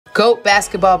GOAT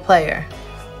basketball player.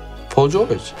 Paul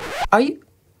George. Are you,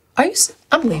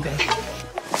 I'm leaving.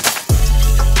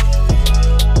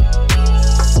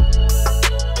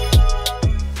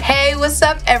 Hey, what's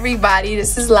up, everybody?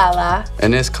 This is Lala.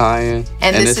 And it's Kiyan.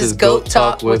 And this is GOAT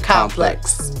Talk with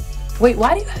Complex. Wait,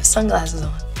 why do you have sunglasses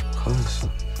on? Cause.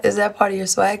 Is that part of your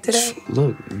swag today?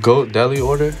 Look, GOAT deli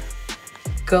order.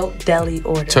 GOAT deli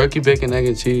order. Turkey, bacon, egg,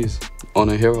 and cheese on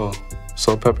a hero.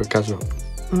 Salt, pepper, ketchup.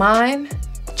 Mine,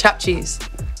 chopped cheese.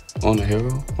 On a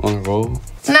hero? On a roll?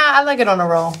 Nah, I like it on a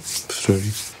roll. Straight.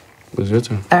 It's your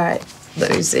turn. All right,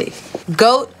 let me see.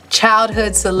 GOAT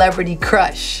childhood celebrity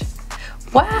crush.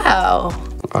 Wow.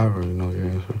 I already know your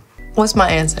answer. What's my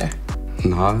answer?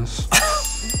 Nas.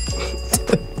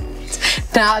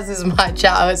 Nas is my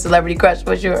childhood celebrity crush.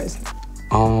 What's yours?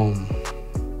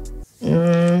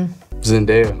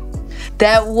 Zendaya.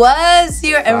 That was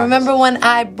your. And remember when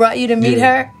I brought you to meet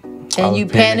her, and you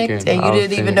panicked and you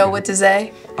didn't even know what to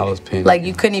say? I was panicking. Like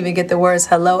you couldn't even get the words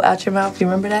 "hello" out your mouth. You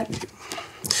remember that?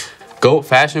 GOAT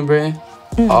fashion brand.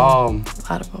 A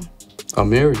lot of them.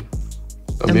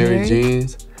 Amiri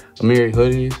jeans. Amiri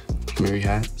hoodies. Amiri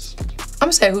hats. I'm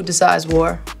gonna say Who Decides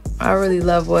War. I really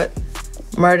love what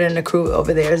Murder and the crew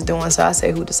over there is doing, so I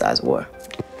say Who Decides War.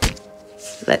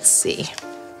 Let's see.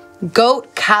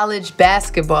 GOAT college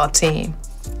basketball team.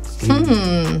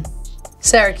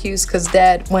 Syracuse, because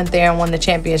Dad went there and won the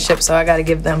championship, so I gotta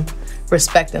give them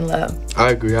respect and love.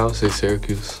 I agree. I would say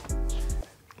Syracuse.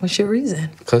 What's your reason?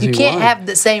 Because you can't have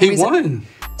the same reason. He won.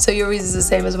 So your reason's the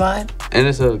same as mine? And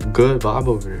it's a good vibe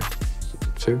over there.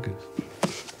 Syracuse.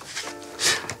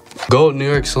 GOAT New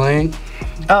York slang.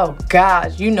 Oh,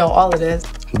 gosh. You know all of this.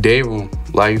 Day room.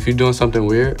 Like, if you're doing something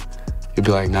weird, you'd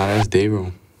be like, nah, that's day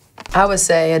room. I would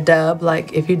say a dub.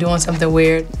 Like, if you're doing something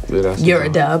weird, you're a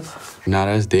dub. Nah,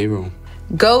 that's day room.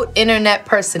 GOAT internet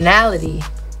personality.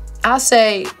 I'll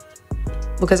say,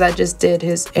 because I just did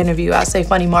his interview, I'll say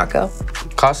Funny Marco.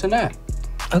 Casanat.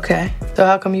 Okay. So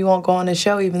how come you won't go on the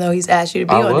show even though he's asked you to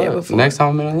be on there before? Next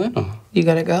time I'm in Atlanta. You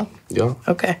gonna go? Yeah.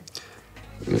 Okay.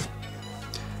 Yeah.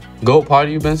 GOAT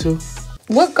party you been to?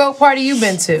 What GOAT party you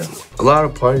been to? A lot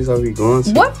of parties I be going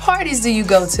to. What parties do you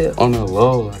go to? On the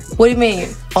low. Like, what do you mean,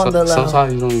 on the low?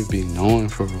 Sometimes you don't even be knowing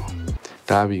for real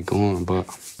that I be going, but...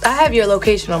 I have your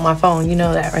location on my phone. You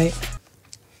know that, right?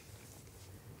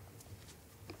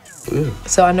 Yeah.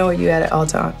 So I know where you at all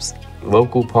times.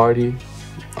 Local party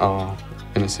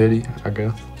in the city, I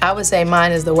guess. I would say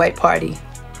mine is the white party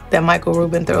that Michael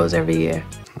Rubin throws every year.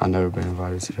 I've never been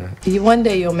invited to that. One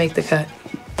day you'll make the cut.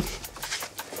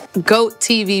 GOAT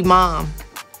TV mom.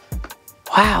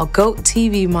 Wow, GOAT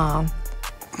TV mom.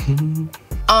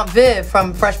 Aunt Viv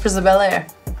from Fresh Prince of Bel-Air.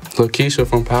 Lakeisha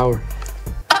from Power.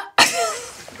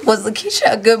 Was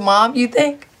Lakeisha a good mom, you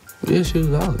think? Yeah, she was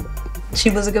valid. She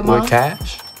was a good mom? With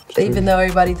Cash? Even though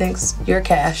everybody thinks you're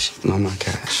Cash. No, I'm not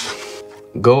Cash.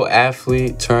 GOAT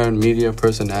athlete turned media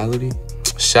personality.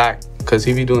 Shaq, because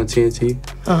he be doing TNT.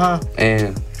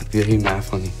 And yeah, he mad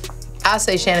funny. I'll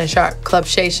say Shannon Sharp. Club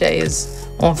Shay Shay is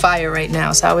on fire right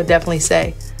now, so I would definitely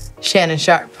say Shannon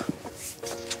Sharp.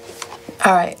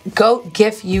 All right, GOAT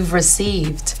gift you've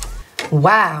received.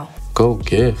 Wow. GOAT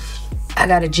gift. I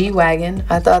got a G-Wagon.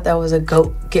 I thought that was a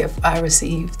GOAT gift I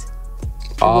received.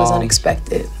 It was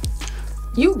unexpected.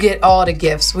 You get all the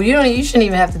gifts. Well, you shouldn't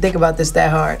even have to think about this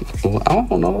that hard. Well, I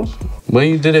don't know. When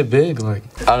you did it big, like,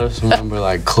 I just remember,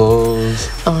 like, clothes,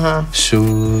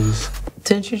 shoes.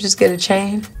 Didn't you just get a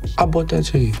chain? I bought that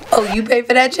chain. Oh, you paid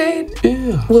for that chain?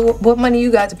 Yeah. Well, what money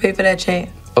you got to pay for that chain?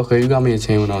 Okay, you got me a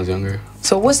chain when I was younger.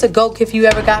 So what's the GOAT gift you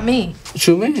ever got me? What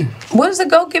you mean? What's the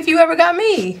GOAT gift you ever got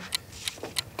me?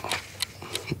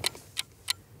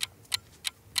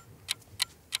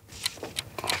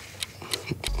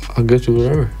 I'll get you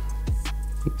whatever.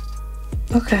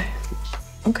 Okay.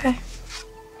 Okay.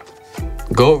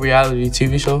 GOAT reality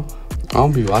TV show? I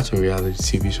don't be watching reality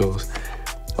TV shows.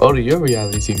 Oh, your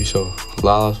reality TV show,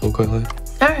 Lala's Full Court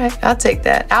Life. All right, I'll take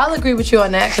that. I'll agree with you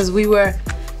on that because we were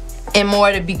in more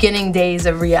of the beginning days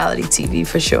of reality TV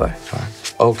for sure.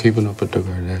 Right. Oh, Keeping Up with the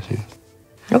Kardashians.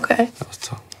 Okay. That was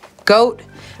tough. GOAT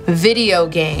video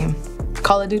game.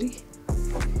 Call of Duty?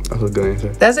 That's a good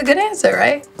answer. That's a good answer,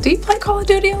 right? Do you play Call of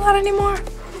Duty a lot anymore?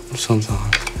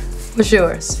 Sometimes. What's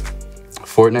yours?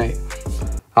 Fortnite.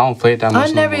 I don't play it that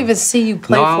much I never even see you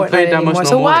play Fortnite anymore.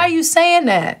 So why are you saying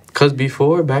that? Because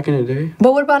before, back in the day.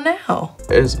 But what about now?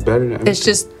 It's better than everything. It's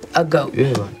just a GOAT.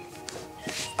 Yeah, like.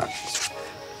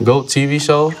 GOAT TV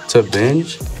show to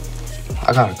binge?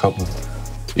 I got a couple.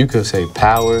 You could say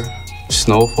Power,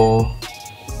 Snowfall,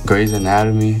 Grey's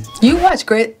Anatomy. You watch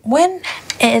When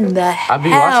in the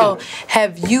hell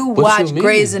have you watched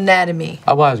Grey's Anatomy?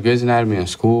 I watched Grey's Anatomy in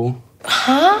school.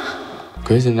 Huh?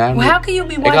 Grey's Anatomy? Well, how can you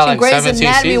be watching Grey's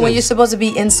Anatomy when you're supposed to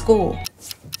be in school?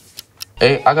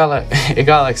 It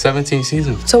got like 17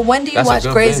 seasons. So when do you watch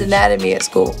Grey's Anatomy at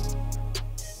school?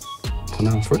 When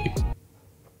I'm free.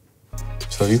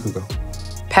 So you could go.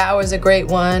 Power's a great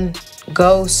one.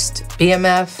 Ghost,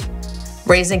 BMF,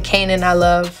 Raising Kanan I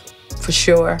love, for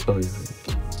sure. Oh, yeah.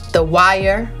 The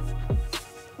Wire.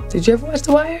 Did you ever watch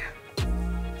The Wire?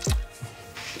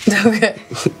 Okay.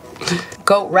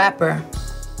 GOAT rapper.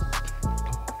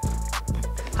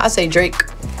 I say Drake.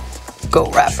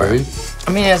 GOAT rapper. Drake?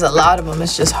 I mean, there's a lot of them.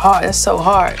 It's just hard. It's so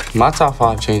hard. My top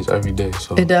 5 change every day,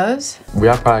 so. It does?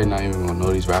 Y'all probably not even gonna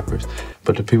know these rappers,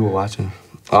 but the people watching.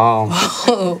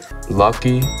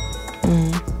 Lucky.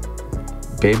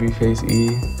 Babyface E.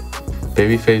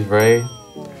 Babyface Ray.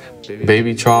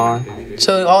 Baby Tron.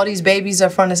 So all these babies are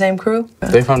from the same crew?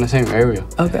 They from the same area.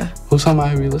 Okay. Who's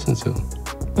somebody we listen to?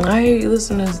 I hear you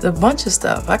listen to a bunch of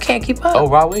stuff. I can't keep up. Oh,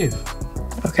 Rod Wave.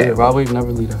 Okay. Yeah, Rod Wave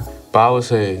never leave that. But I would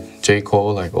say J.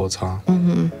 Cole, like old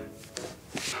time.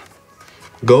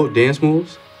 GOAT dance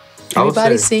moves.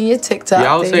 Everybody's seen your TikTok.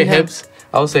 Yeah, I would say hips.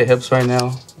 I would say hips right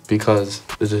now because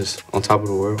it's just on top of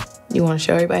the world. You want to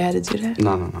show everybody how to do that?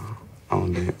 No. I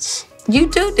don't dance. You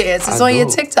do dance. It's on your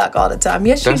TikTok all the time.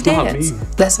 Yes, you dance. That's not me.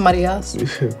 That's somebody else?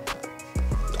 Yeah.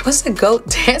 What's the GOAT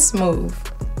dance move?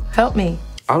 Help me.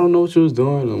 I don't know what you was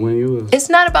doing when you was... It's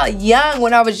not about young.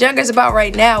 When I was younger, it's about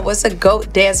right now. What's a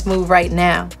GOAT dance move right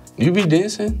now? You be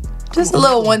dancing? Just a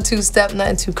little 1-2 step,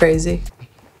 nothing too crazy.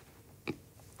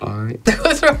 All right.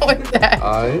 What's wrong with that?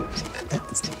 All right.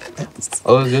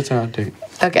 Oh, it's your turn, I think.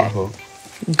 Okay.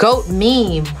 GOAT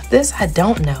meme. This I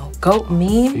don't know. GOAT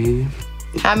meme?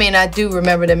 I mean, I do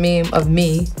remember the meme of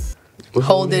me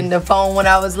holding the phone when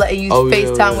I was letting you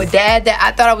FaceTime with Dad. That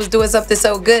I thought I was doing something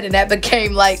so good, and that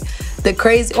became like the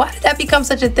crazy. Why did that become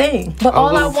such a thing? But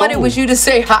all I wanted was you to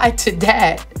say hi to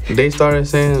Dad. They started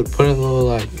saying, putting a little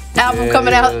like album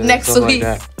coming out next week.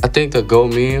 Like I think the GOAT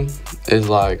meme is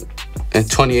like in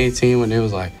 2018 when they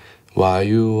was like, "Why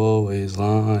you always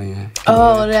lying?"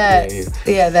 Oh, that.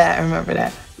 Yeah, that. I remember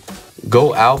that.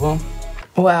 GOAT album.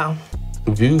 Wow.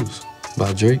 Views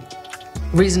by Drake.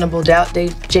 Reasonable Doubt,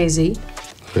 Jay-Z.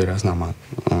 Yeah, that's not my...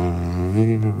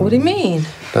 What do you mean?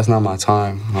 That's not my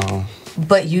time.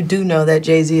 But you do know that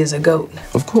Jay-Z is a GOAT.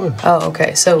 Of course. Oh,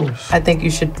 okay. So I think you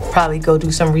should probably go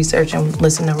do some research and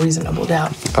listen to Reasonable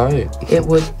Doubt. All right. It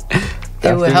would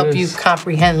help you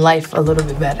comprehend life a little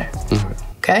bit better.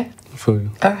 Okay? For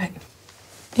you. All right.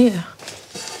 Yeah.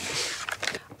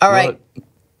 All right.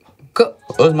 Go.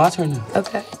 Oh, it's my turn now.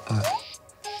 Okay.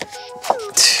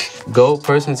 GOAT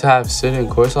person to have sitting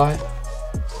courtside?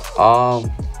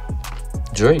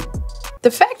 Drake.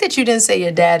 The fact that you didn't say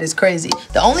your dad is crazy.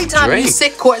 The only time you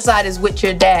sit courtside is with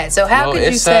your dad. So how could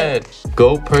you say... it said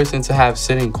GOAT person to have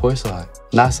sitting courtside,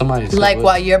 not somebody. Like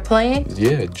while you're playing?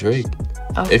 Yeah, Drake.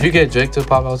 Okay. If you get Drake to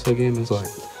pop out to a game, it's like...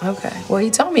 Okay. Well, he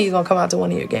told me he's going to come out to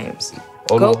one of your games.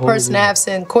 Oh, GOAT person to have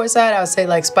sitting courtside, I would say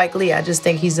like Spike Lee. I just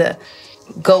think he's a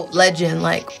GOAT legend,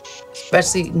 like,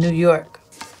 especially New York.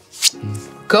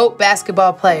 GOAT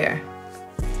basketball player.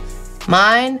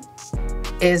 Mine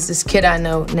is this kid I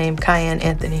know named Kiyan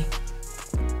Anthony.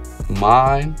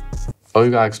 Mine? Oh,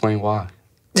 you gotta explain why.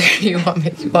 You want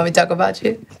me to talk about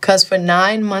you? Because for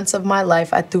 9 months of my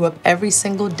life, I threw up every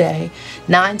single day,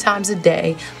 9 times a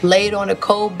day, laid on a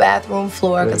cold bathroom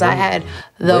floor because I had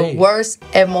the worst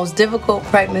and most difficult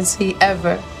pregnancy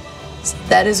ever. So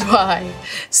that is why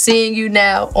seeing you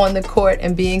now on the court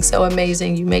and being so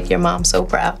amazing, you make your mom so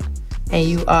proud. And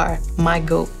you are my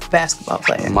GOAT basketball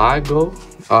player. My GOAT?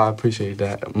 Oh, I appreciate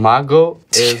that. My GOAT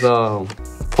is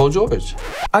Paul George.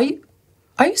 Are you?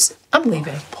 I'm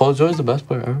leaving. Paul George is the best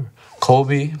player ever.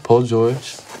 Kobe, Paul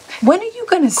George. When are you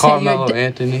gonna say Carmelo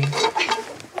Anthony.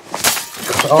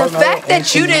 The fact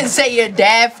that you didn't say your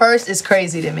dad first is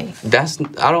crazy to me.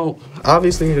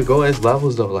 Obviously the GOAT has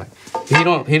levels though. Like he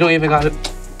don't even gotta.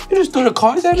 You just threw the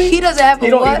cards at me? He doesn't have a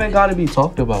He don't even gotta be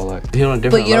talked about. Like he on a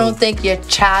different But you don't think your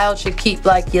child should keep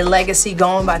like your legacy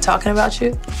going by talking about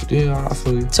you? Yeah, I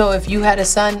feel you. So if you had a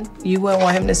son, you wouldn't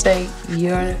want him to say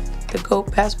you're the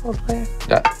GOAT basketball player?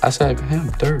 I said him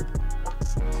third.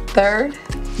 Third?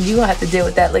 You gonna have to deal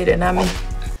with that later, not me.